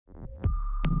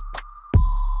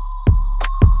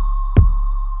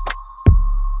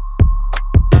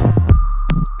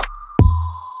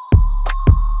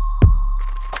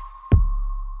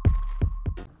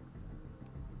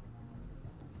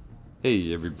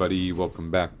Hey everybody, welcome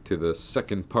back to the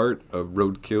second part of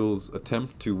Roadkill's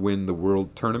attempt to win the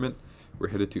World Tournament. We're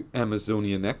headed to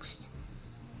Amazonia next.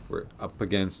 We're up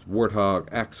against Warthog,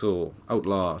 Axel,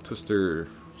 Outlaw, Twister,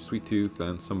 Sweet Tooth,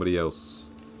 and somebody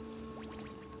else.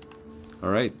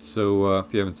 Alright, so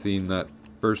if you haven't seen that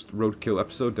first Roadkill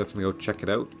episode, definitely go check it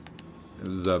out. It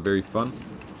was very fun.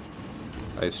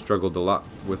 I struggled a lot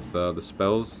with the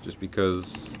spells just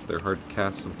because they're hard to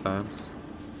cast sometimes.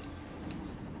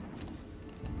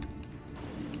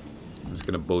 I'm just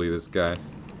gonna bully this guy,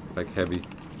 like heavy.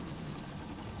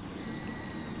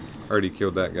 Already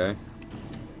killed that guy.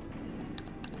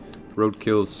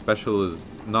 Roadkill's special is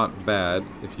not bad.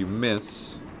 If you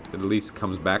miss, it at least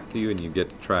comes back to you and you get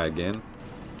to try again.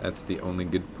 That's the only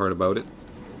good part about it.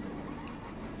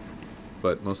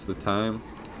 But most of the time,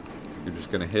 you're just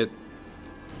gonna hit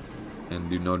and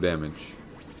do no damage.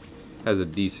 Has a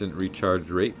decent recharge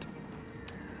rate.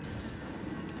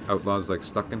 Outlaw's like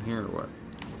stuck in here or what?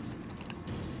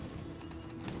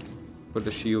 Put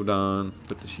the shield on.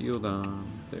 Put the shield on.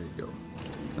 There you go.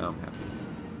 Now I'm happy.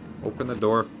 Open the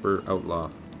door for Outlaw.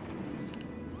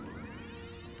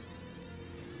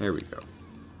 There we go.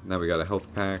 Now we got a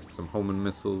health pack, some homing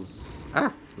missiles.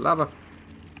 Ah! Lava!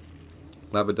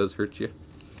 Lava does hurt you.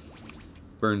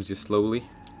 Burns you slowly.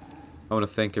 I want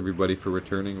to thank everybody for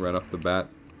returning right off the bat.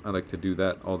 I like to do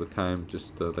that all the time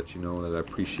just to let you know that I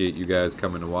appreciate you guys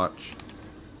coming to watch.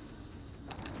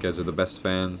 You guys are the best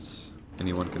fans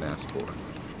anyone can ask for.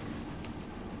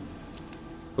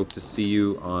 Hope to see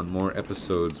you on more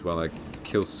episodes while I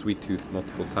kill Sweet Tooth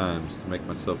multiple times to make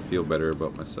myself feel better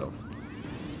about myself.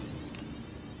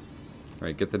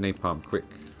 Alright, get the napalm quick.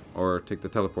 Or take the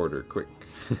teleporter quick.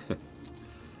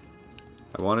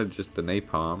 I wanted just the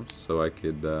napalm so I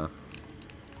could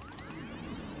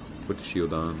put the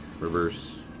shield on,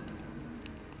 reverse.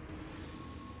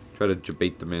 Try to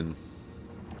jabate them in.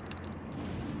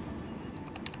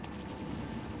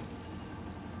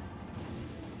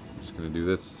 Just gonna do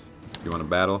this. If you want to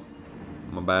battle,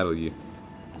 I'm gonna battle you.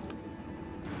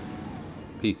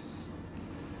 Peace.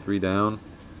 3 down,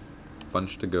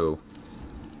 bunch to go.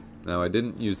 Now I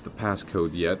didn't use the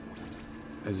passcode yet.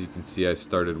 As you can see, I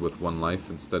started with 1 life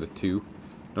instead of 2.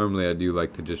 Normally I do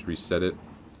like to just reset it,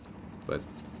 but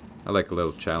I like a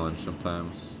little challenge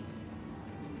sometimes.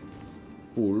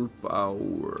 Full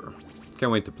power.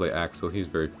 Can't wait to play Axel. He's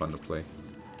very fun to play.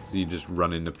 So you just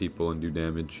run into people and do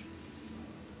damage.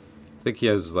 I think he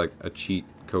has like a cheat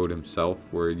code himself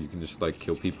where you can just like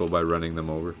kill people by running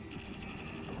them over.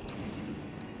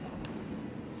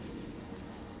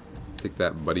 Take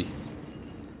that, buddy.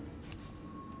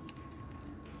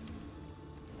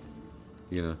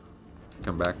 You gonna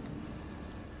come back?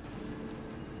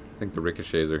 I think the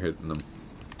ricochets are hitting them.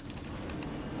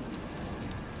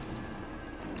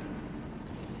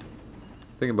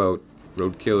 Thing about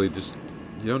Roadkill,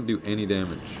 you don't do any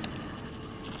damage.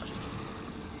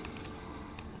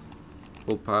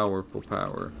 Full power, full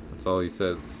power. That's all he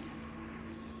says.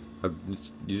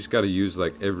 You just gotta use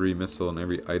like every missile and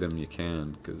every item you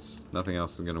can, because nothing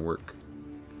else is gonna work.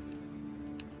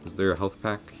 Is there a health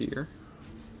pack here?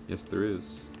 Yes, there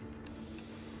is.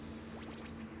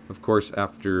 Of course,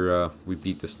 after we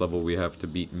beat this level, we have to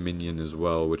beat Minion as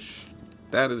well, which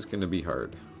that is gonna be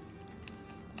hard.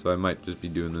 So I might just be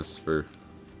doing this for,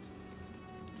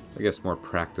 I guess, more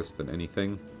practice than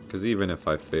anything. Because even if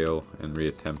I fail and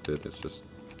reattempt it, it's just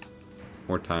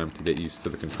more time to get used to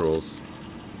the controls.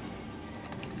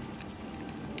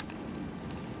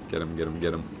 Get him, get him,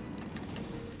 get him.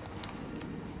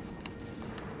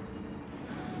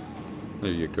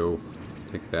 There you go.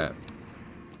 Take that.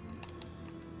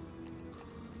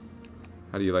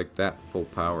 How do you like that full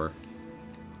power?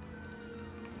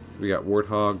 So we got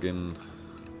Warthog and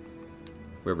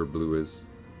whoever blue is.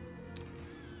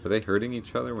 Are they hurting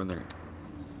each other when they're...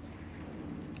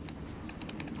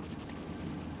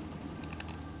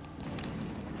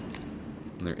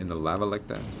 when they're in the lava like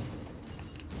that?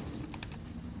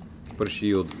 Put a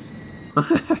shield.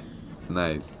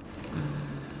 Nice.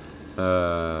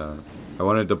 I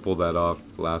wanted to pull that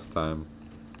off last time,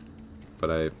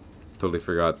 but I totally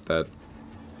forgot that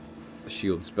the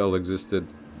shield spell existed.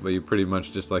 But you pretty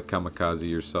much just like kamikaze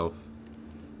yourself,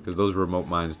 because those remote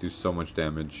mines do so much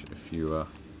damage if you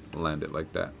land it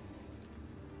like that.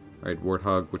 Alright,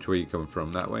 Warthog, which way are you coming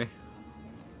from? That way?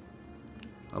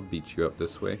 I'll beat you up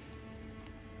this way.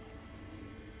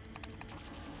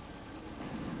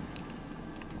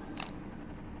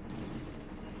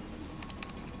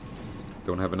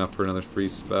 Don't have enough for another free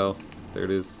spell. There it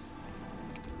is.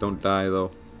 Don't die though.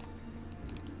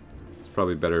 It's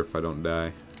probably better if I don't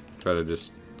die. Try to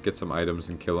just get some items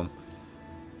and kill them.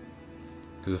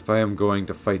 Because if I am going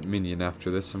to fight Minion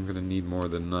after this, I'm going to need more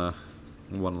than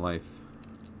one life.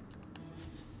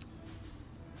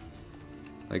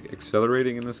 Like,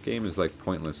 accelerating in this game is like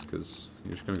pointless because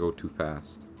you're just going to go too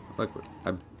fast. Like,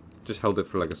 I just held it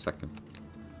for like a second.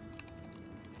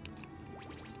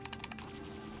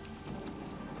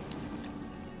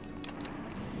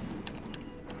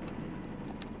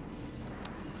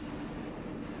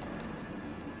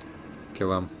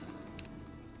 Kill him.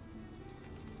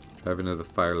 Drive into the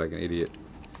fire like an idiot.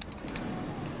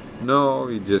 No,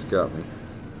 he just got me.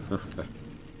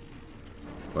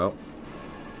 Well,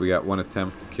 we got one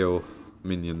attempt to kill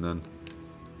Minion then.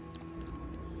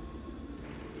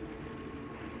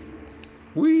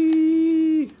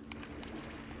 Whee!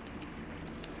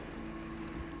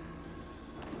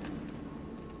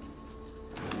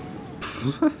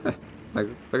 Like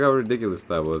how ridiculous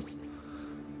that was.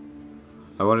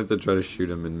 I wanted to try to shoot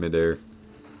him in midair.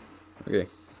 Okay,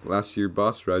 last year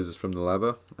boss rises from the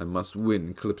lava. I must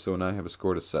win. Calypso and I have a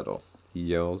score to settle. He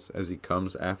yells as he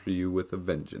comes after you with a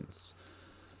vengeance.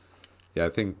 Yeah, I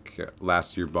think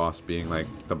last year boss being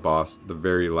like the boss, the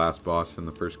very last boss in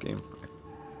the first game.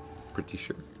 I'm pretty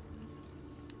sure.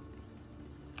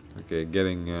 Okay,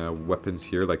 getting weapons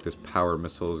here like this power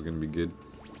missile is going to be good.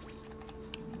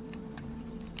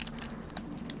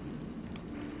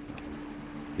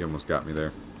 He almost got me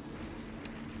there.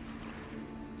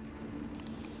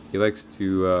 He likes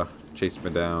to chase me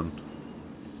down.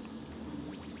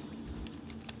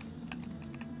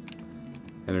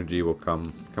 Energy will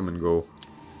come and go.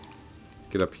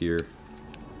 Get up here.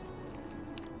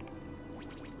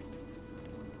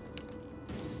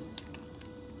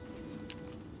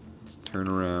 Let's turn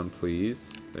around,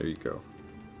 please. There you go.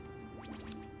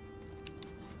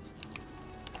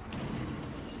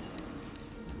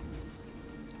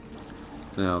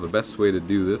 Now, the best way to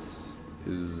do this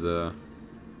is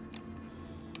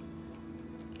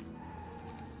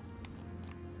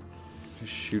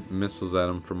just shoot missiles at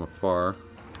him from afar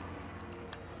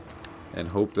and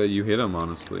hope that you hit him,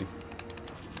 honestly.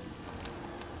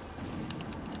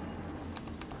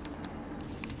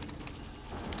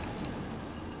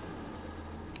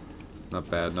 Not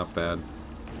bad, not bad.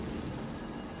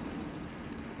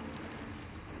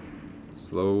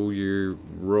 Slow your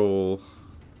roll.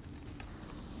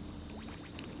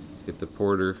 Hit the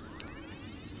porter.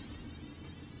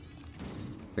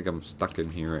 I think I'm stuck in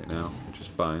here right now, which is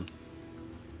fine.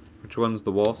 Which one's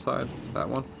the wall side? That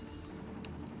one?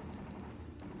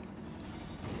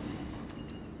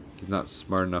 He's not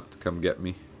smart enough to come get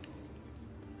me.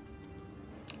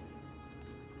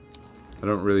 I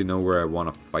don't really know where I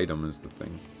want to fight him is the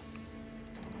thing.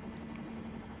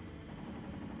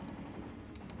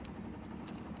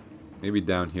 Maybe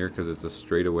down here because it's a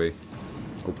straightaway.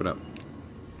 Open up.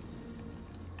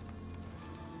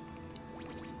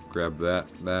 Grab that.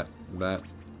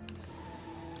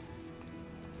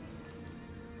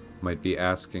 Might be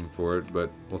asking for it, but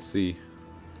we'll see.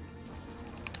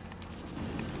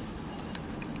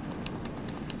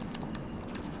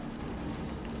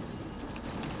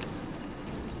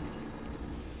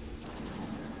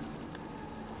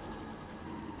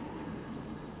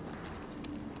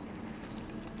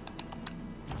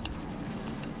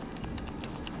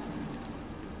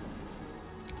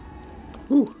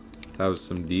 Whew. That was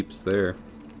some deeps there.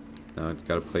 Now I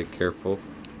gotta play careful.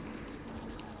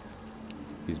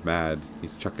 He's mad.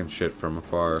 He's chucking shit from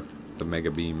afar. The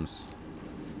mega beams.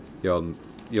 Y'all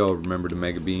remember the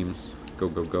mega beams? Go,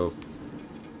 go, go.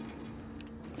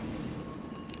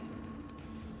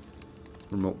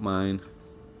 Remote mine.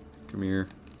 Come here.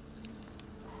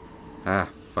 Ah,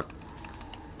 fuck.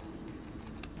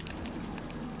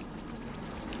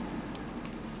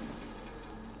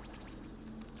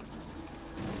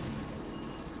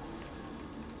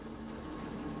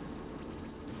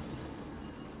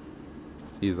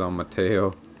 He's on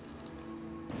Mateo.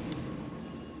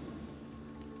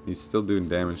 He's still doing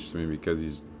damage to me because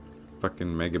he's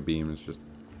fucking mega beam. It's just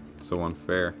so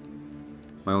unfair.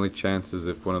 My only chance is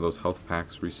if one of those health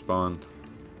packs respawned.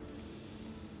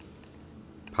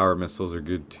 Power missiles are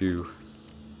good too.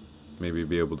 Maybe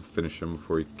be able to finish him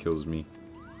before he kills me.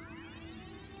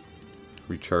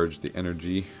 Recharge the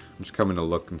energy. I'm just coming to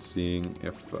look and seeing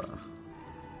if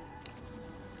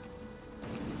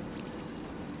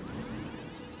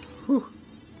whew.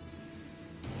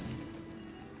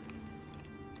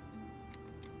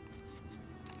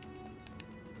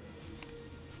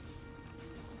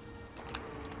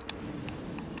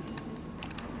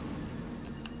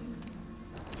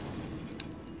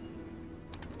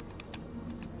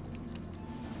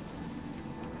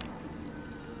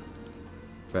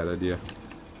 Bad idea.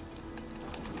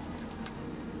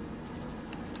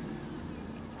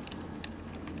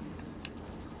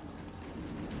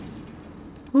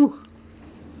 Whew.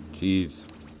 Jeez.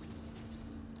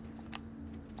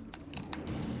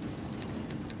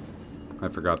 I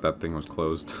forgot that thing was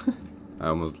closed. I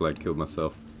almost like killed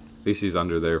myself. At least he's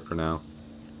under there for now.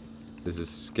 This is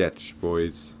sketch,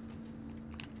 boys.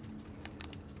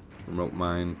 Remote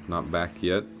mine, not back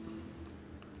yet.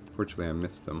 Fortunately, I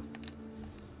missed them.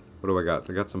 What do I got?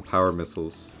 I got some power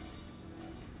missiles.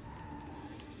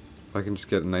 If I can just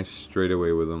get a nice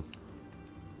straightaway with them.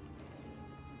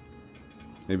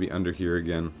 Maybe under here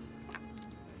again.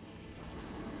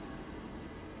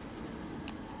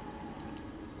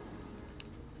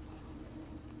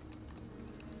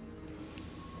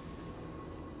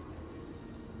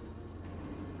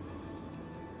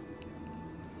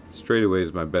 Straightaway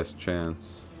is my best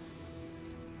chance.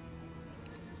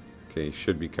 Okay, he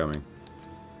should be coming.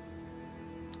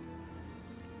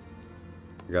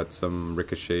 I got some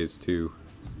ricochets too.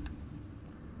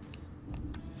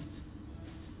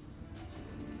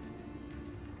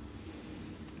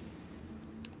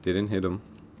 Didn't hit him.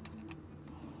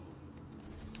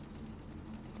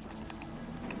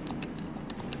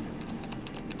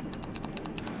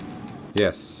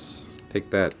 Yes. Take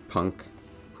that, punk.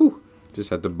 Whew. Just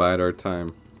had to bide our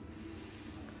time.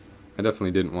 I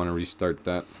definitely didn't want to restart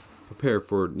that. Prepare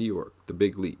for New York, the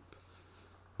big leap.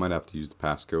 Might have to use the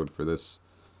passcode for this.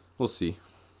 We'll see.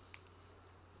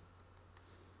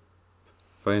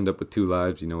 If I end up with 2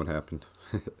 lives, you know what happened.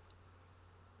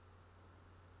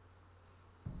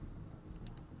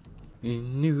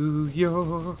 In New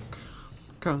York,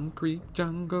 concrete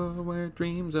jungle where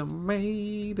dreams are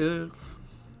made of.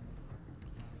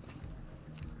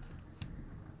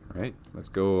 Alright, let's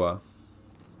go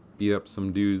beat up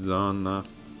some dudes on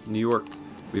New York.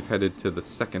 We've headed to the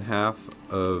second half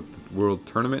of the World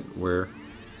Tournament where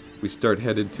we start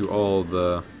headed to all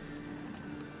the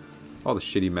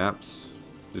shitty maps.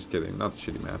 Just kidding, not the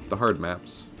shitty map, the hard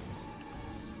maps.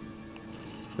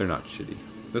 They're not shitty.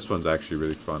 This one's actually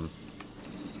really fun.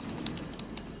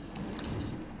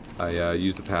 I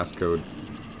used the passcode,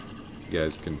 if you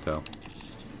guys can tell.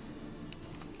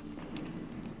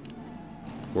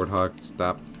 Warthog,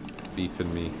 stop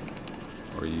beefing me,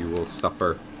 or you will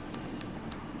suffer.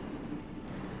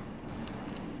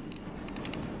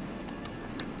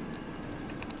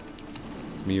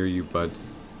 It's me or you, bud.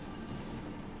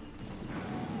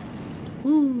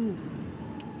 Woo!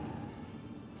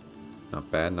 Not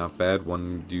bad, not bad.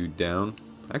 1 dude down.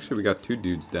 Actually, we got 2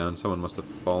 dudes down. Someone must have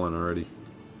fallen already.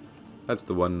 That's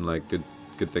the one, like,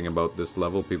 good thing about this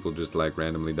level. People just, like,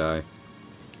 randomly die.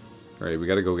 Alright, we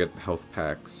gotta go get health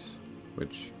packs,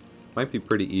 which might be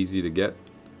pretty easy to get.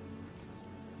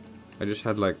 I just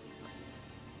had, like,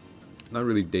 not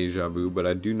really deja vu, but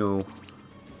I do know,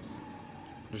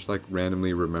 just, like,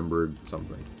 randomly remembered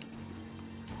something.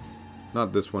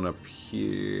 Not this one up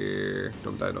here.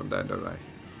 Don't die, don't die, don't die.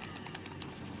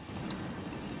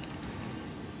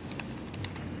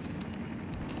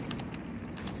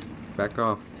 Back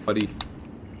off, buddy.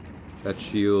 That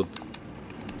shield.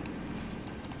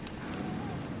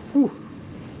 Whew.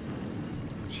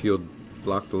 Shield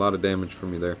blocked a lot of damage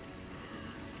from me there.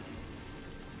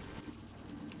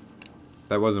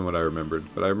 That wasn't what I remembered,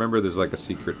 but I remember there's like a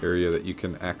secret area that you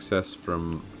can access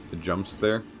from the jumps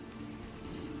there.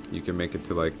 You can make it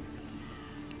to like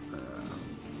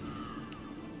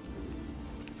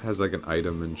has like an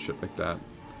item and shit like that.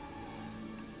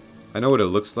 I know what it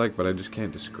looks like, but I just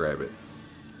can't describe it.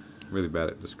 I'm really bad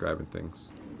at describing things.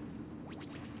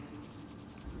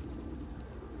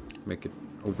 Make it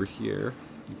over here.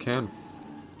 You can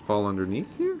fall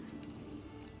underneath here,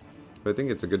 but I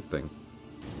think it's a good thing.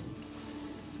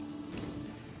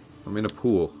 I'm in a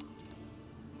pool.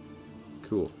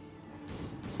 Cool.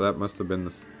 So that must have been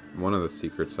one of the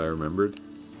secrets I remembered.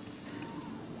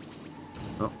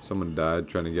 Oh, someone died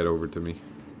trying to get over to me.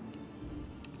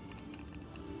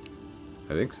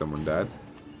 I think someone died.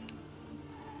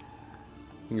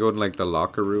 You can go in like the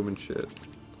locker room and shit.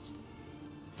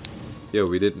 Yo,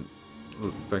 we didn't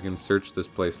fucking search this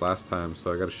place last time,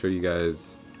 so I gotta show you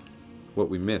guys what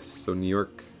we missed. So New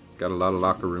York has got a lot of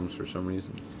locker rooms for some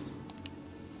reason.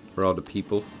 For all the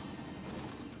people.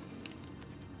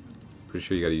 Pretty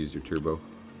sure you gotta use your turbo.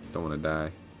 Don't wanna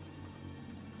die.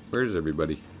 Where's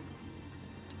everybody?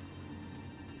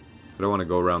 I don't wanna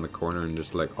go around the corner and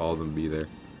just let all of them be there.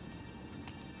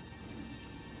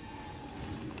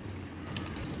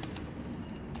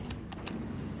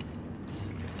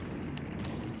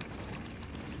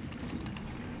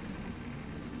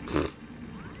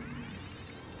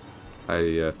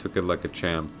 I took it like a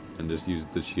champ and just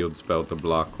used the shield spell to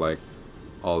block like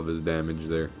all of his damage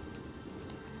there.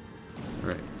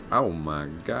 Alright. Oh my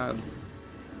god.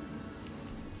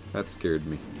 That scared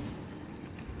me.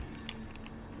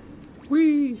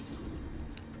 Whee!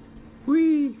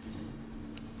 Whee!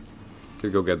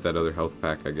 Could go get that other health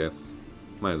pack, I guess.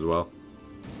 Might as well.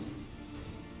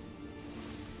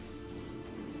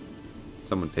 Did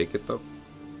someone take it, though?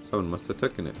 Someone must have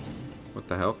taken it. What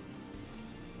the hell?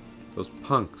 Those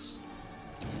punks.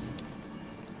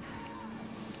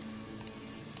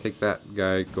 Take that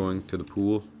guy going to the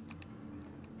pool.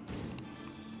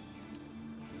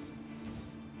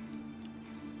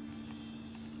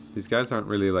 These guys aren't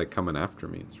really like coming after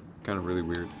me. It's kind of really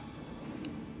weird.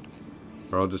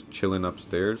 We're all just chilling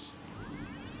upstairs.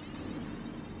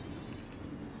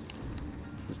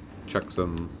 Just chuck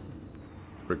some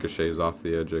ricochets off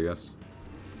the edge, I guess.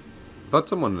 I thought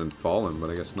someone had fallen, but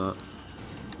I guess not.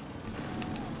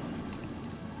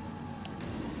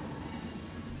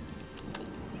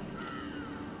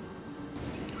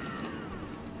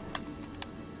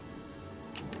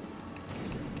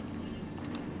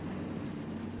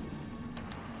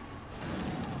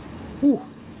 Whew.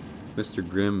 Mr.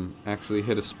 Grimm actually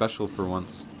hit a special for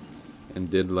once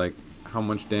and did like how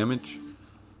much damage?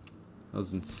 That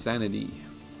was insanity.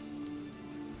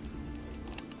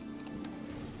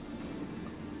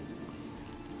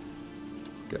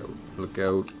 Look out, look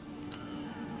out.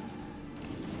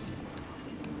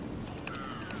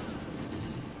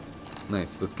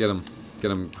 Nice, let's get him.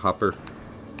 Get him, Hopper.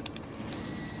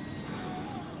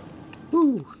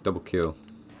 Woo! Double kill.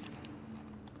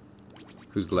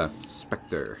 Who's left?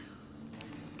 Spectre.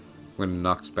 I'm gonna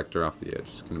knock Spectre off the edge.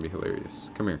 It's gonna be hilarious.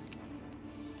 Come here.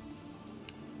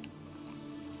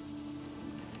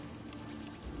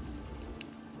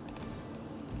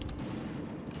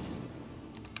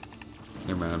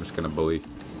 Never mind, I'm just gonna bully.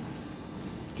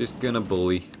 Just gonna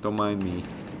bully. Don't mind me.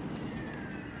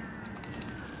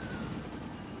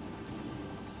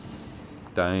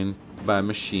 Dying by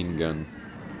machine gun.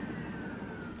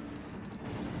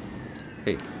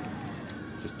 Hey.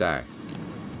 Just die.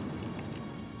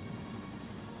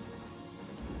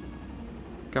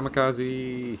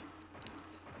 Kamikaze!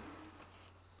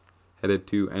 Headed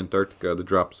to Antarctica, the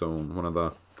drop zone. One of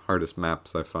the hardest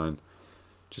maps I find.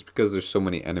 Just because there's so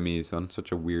many enemies on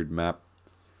such a weird map.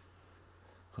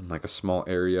 On like a small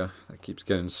area that keeps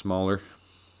getting smaller.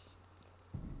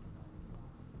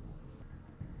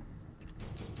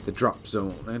 The drop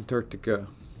zone, Antarctica.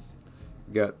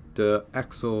 We got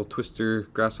Axel, Twister,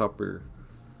 Grasshopper,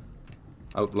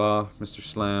 Outlaw, Mr.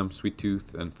 Slam, Sweet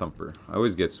Tooth, and Thumper. I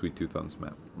always get Sweet Tooth on this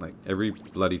map. Like, every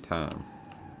bloody time.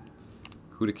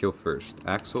 Who to kill first?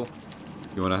 Axel?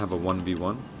 You want to have a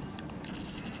 1v1?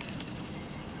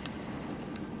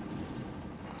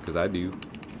 Because I do.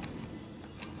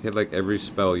 Hit like every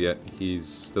spell, yet he's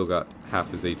still got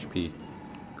half his HP.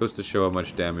 Goes to show how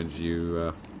much damage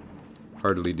you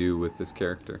hardly do with this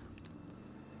character.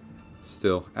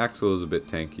 Still, Axel is a bit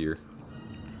tankier.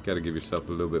 Gotta give yourself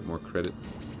a little bit more credit.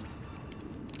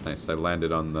 Nice, I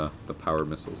landed on the power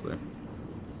missiles there.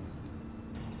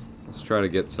 Let's try to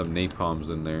get some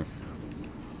napalms in there.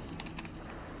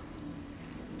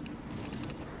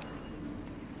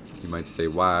 You might say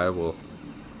why? Well,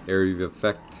 area of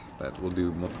effect that will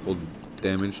do multiple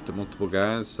damage to multiple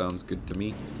guys. Sounds good to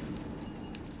me.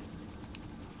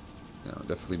 Now,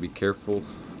 definitely be careful.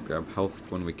 Grab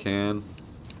health when we can.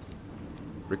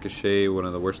 Ricochet, one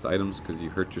of the worst items because you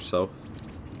hurt yourself.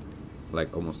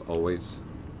 Like almost always.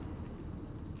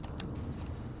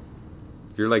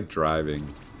 If you're like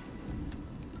driving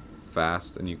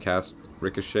fast and you cast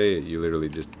Ricochet, you literally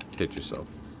just hit yourself.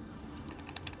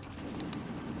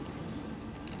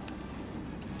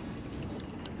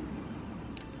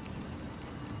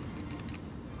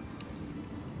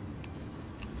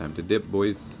 Time to dip,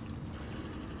 boys.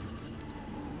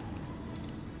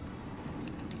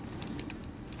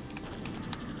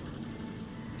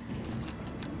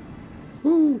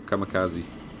 Woo! Kamikaze.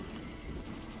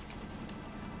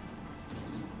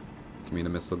 Give me the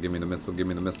missile, give me the missile, give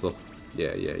me the missile.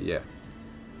 Yeah, yeah, yeah.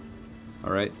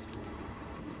 Alright.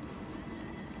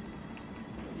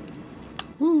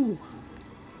 Woo!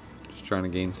 Just trying to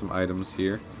gain some items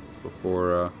here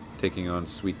before taking on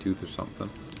Sweet Tooth or something.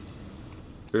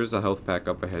 There's a health pack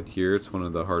up ahead here. It's one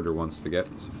of the harder ones to get.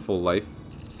 It's a full life.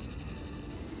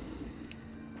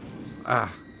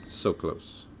 Ah, so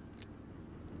close.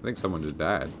 I think someone just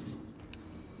died.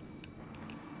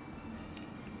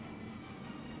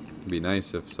 It'd be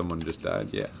nice if someone just died,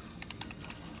 yeah.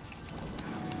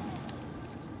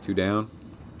 It's 2 down.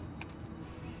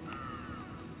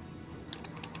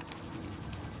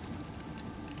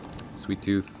 Sweet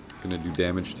Tooth gonna do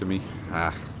damage to me.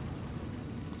 Ah.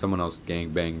 Someone else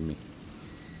gangbanged me.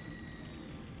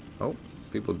 Oh,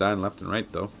 people dying left and right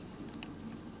though.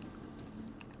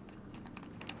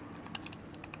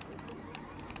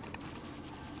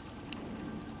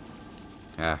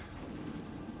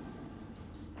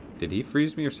 Did he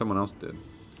freeze me or someone else did?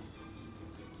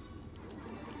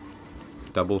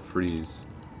 Double freeze.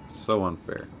 So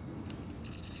unfair.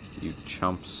 You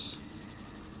chumps.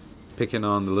 Picking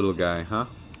on the little guy, huh?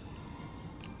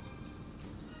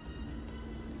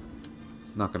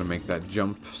 Not gonna make that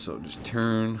jump, so just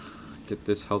turn. Get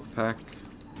this health pack.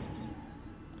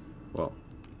 Well,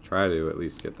 try to at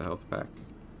least get the health pack.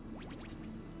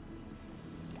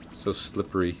 So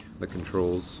slippery, the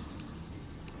controls.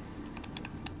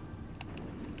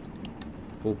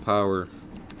 Full power.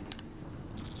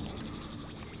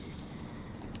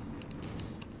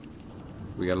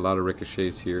 We got a lot of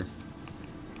ricochets here.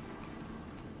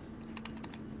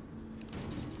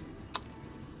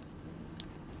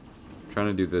 Trying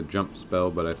to do the jump spell,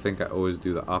 but I think I always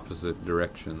do the opposite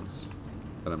directions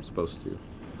that I'm supposed to.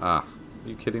 Ah, are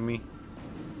you kidding me?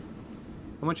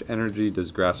 How much energy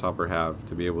does Grasshopper have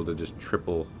to be able to just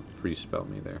triple free spell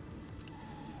me there?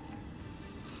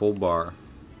 Full bar.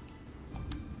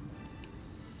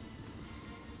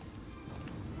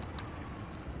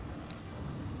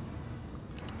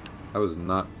 That was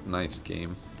not nice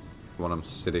game. The one I'm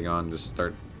sitting on just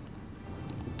start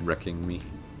wrecking me.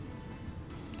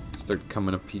 Start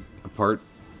coming apart.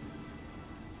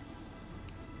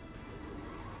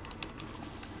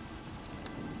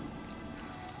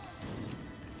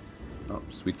 Oh,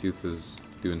 Sweet Tooth is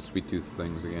doing Sweet Tooth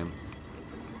things again.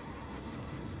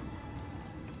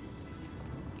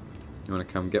 You wanna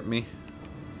come get me?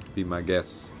 Be my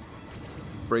guest.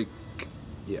 Break.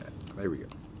 Yeah, there we go.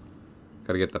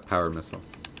 Gotta get the power missile.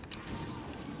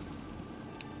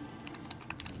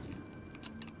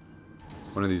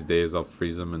 One of these days I'll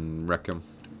freeze him and wreck him.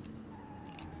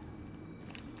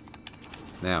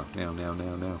 Now. Hit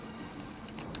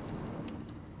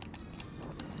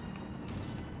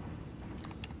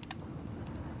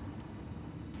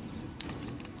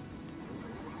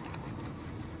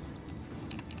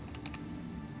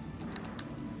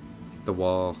the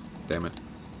wall. Damn it.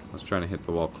 I was trying to hit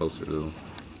the wall closer to them.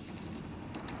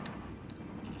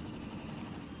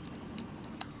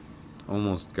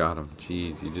 Almost got him.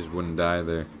 Jeez, he just wouldn't die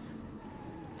there.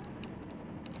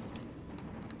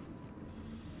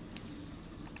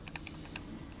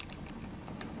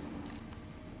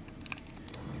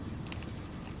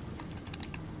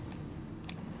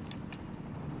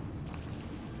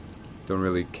 Don't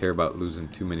really care about losing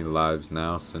too many lives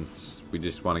now, since we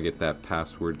just want to get that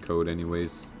password code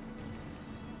anyways.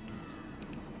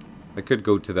 I could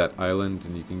go to that island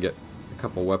and you can get a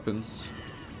couple weapons.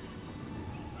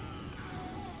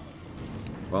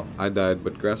 Well, I died,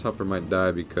 but Grasshopper might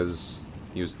die because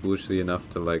he was foolishly enough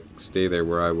to, like, stay there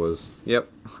where I was. Yep.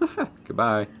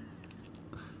 Goodbye.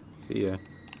 See ya.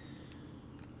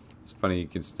 It's funny, you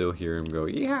can still hear him go,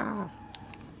 yeah!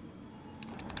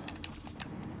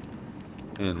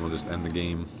 And we'll just end the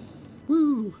game.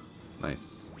 Woo!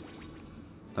 Nice.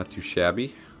 Not too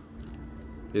shabby.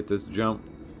 Hit this jump,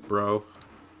 bro.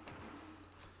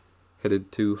 Headed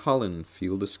to Holland,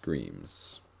 Field of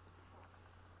Screams.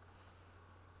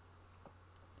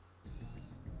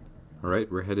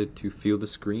 Alright, we're headed to Field of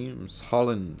Screams,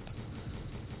 Holland.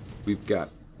 We've got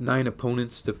 9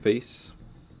 opponents to face.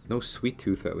 No Sweet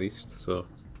Tooth at least, so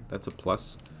that's a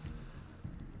plus.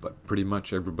 But pretty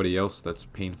much everybody else that's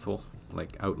painful,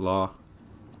 like Outlaw,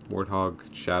 Warthog,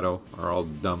 Shadow, are all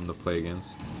dumb to play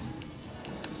against.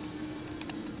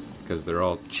 Because they're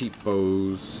all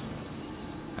cheapos.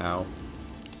 Ow.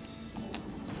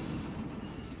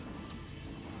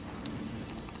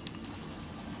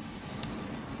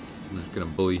 I'm just gonna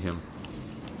bully him.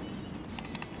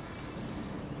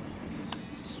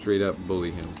 Straight up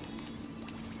bully him.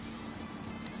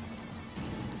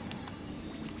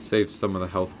 Save some of the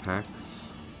health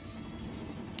packs.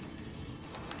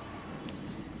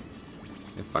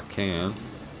 If I can.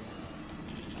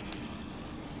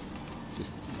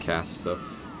 Just cast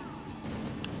stuff.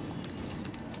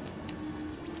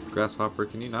 Grasshopper,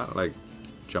 can you not, like,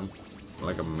 jump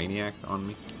like a maniac on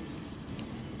me?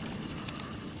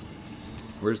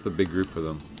 Where's the big group of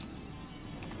them?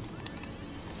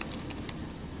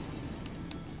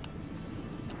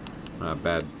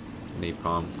 Bad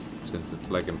napalm, since it's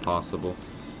like impossible.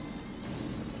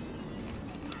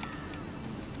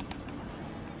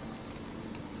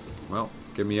 Well,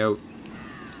 get me out.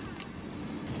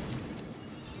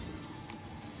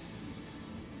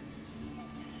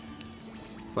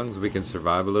 As long as we can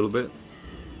survive a little bit,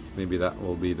 maybe that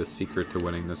will be the secret to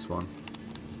winning this one.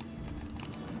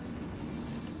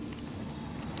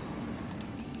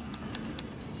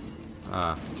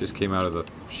 Ah, just came out of the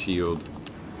shield.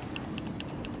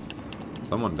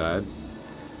 Someone died.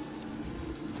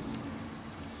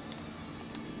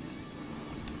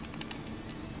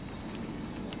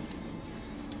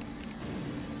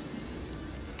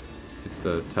 Hit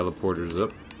the teleporters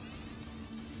up.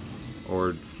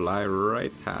 Or fly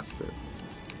right past it.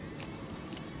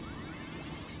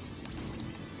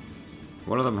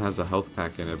 One of them has a health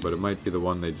pack in it, but it might be the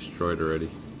one they destroyed already.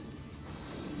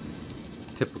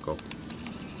 Typical.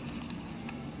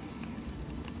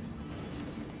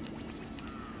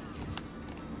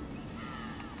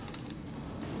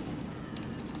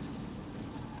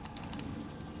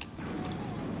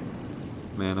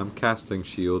 Man, I'm casting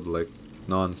shield like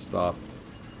non-stop.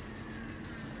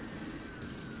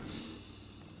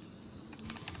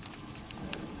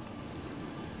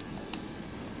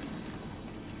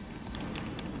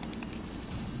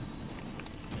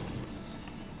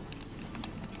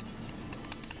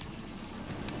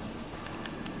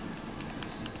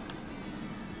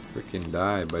 Freaking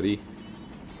die, buddy.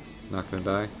 Not gonna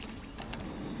die.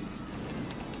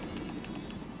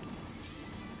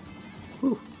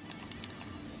 Whew.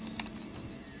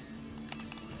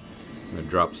 I'm gonna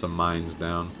drop some mines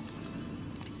down.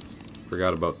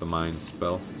 Forgot about the mine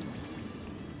spell.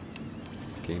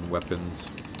 Gain weapons.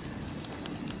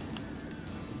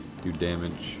 Do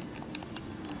damage.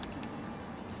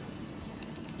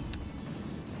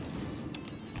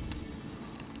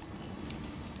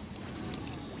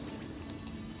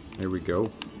 There we go.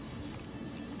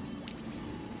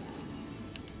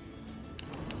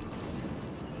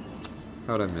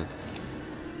 How'd I miss?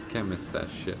 Can't miss that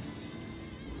shit.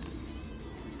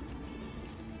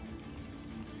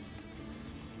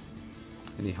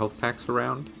 Any health packs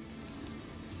around?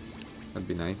 That'd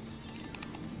be nice.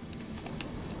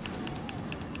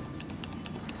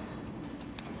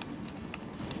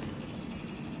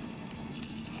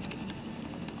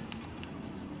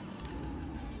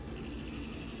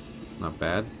 Not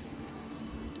bad.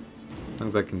 As long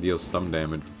as I can deal some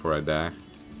damage before I die.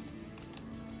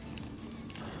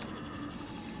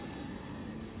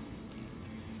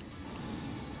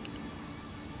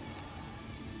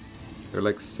 They're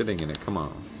like sitting in it, come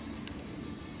on.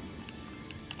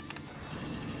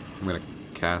 I'm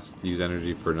gonna use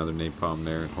energy for another napalm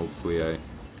there, and hopefully I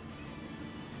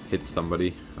hit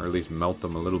somebody, or at least melt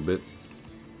them a little bit.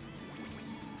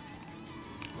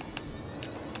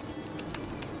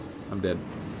 I'm dead.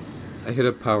 I hit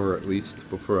a power at least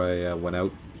before I went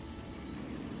out.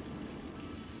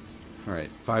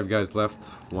 Alright, 5 guys left,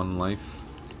 1 life.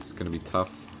 It's gonna be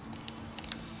tough.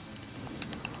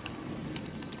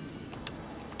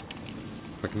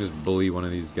 If I can just bully one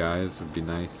of these guys, it would be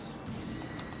nice.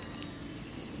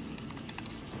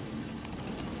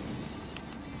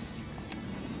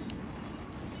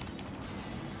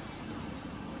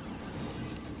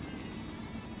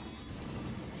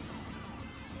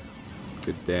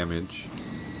 Good damage.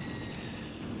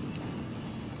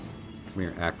 Come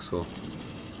here, Axel.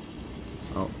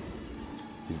 Oh.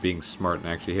 He's being smart and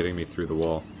actually hitting me through the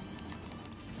wall.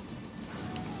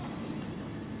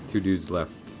 2 dudes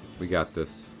left. We got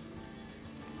this.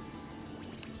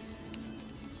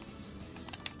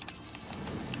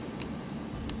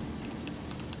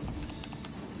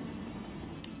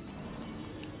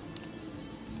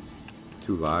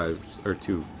 Two lives, or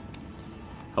 2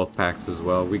 health packs as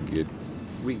well. We good.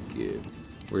 We good.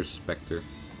 Where's Spectre?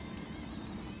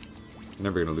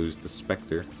 Never gonna lose to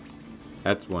Spectre.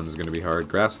 That one's gonna be hard.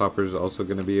 Grasshopper's also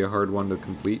gonna be a hard one to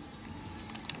complete.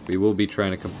 We will be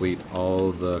trying to complete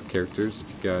all the characters if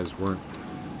you guys weren't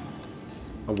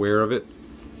aware of it.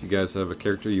 If you guys have a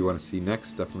character you want to see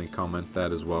next, definitely comment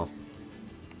that as well.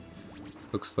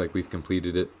 Looks like we've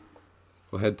completed it.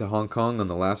 We'll head to Hong Kong on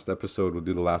the last episode. We'll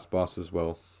do the last boss as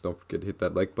well. Don't forget to hit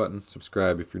that like button,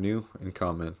 subscribe if you're new, and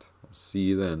comment. I'll see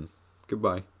you then.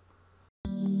 Goodbye.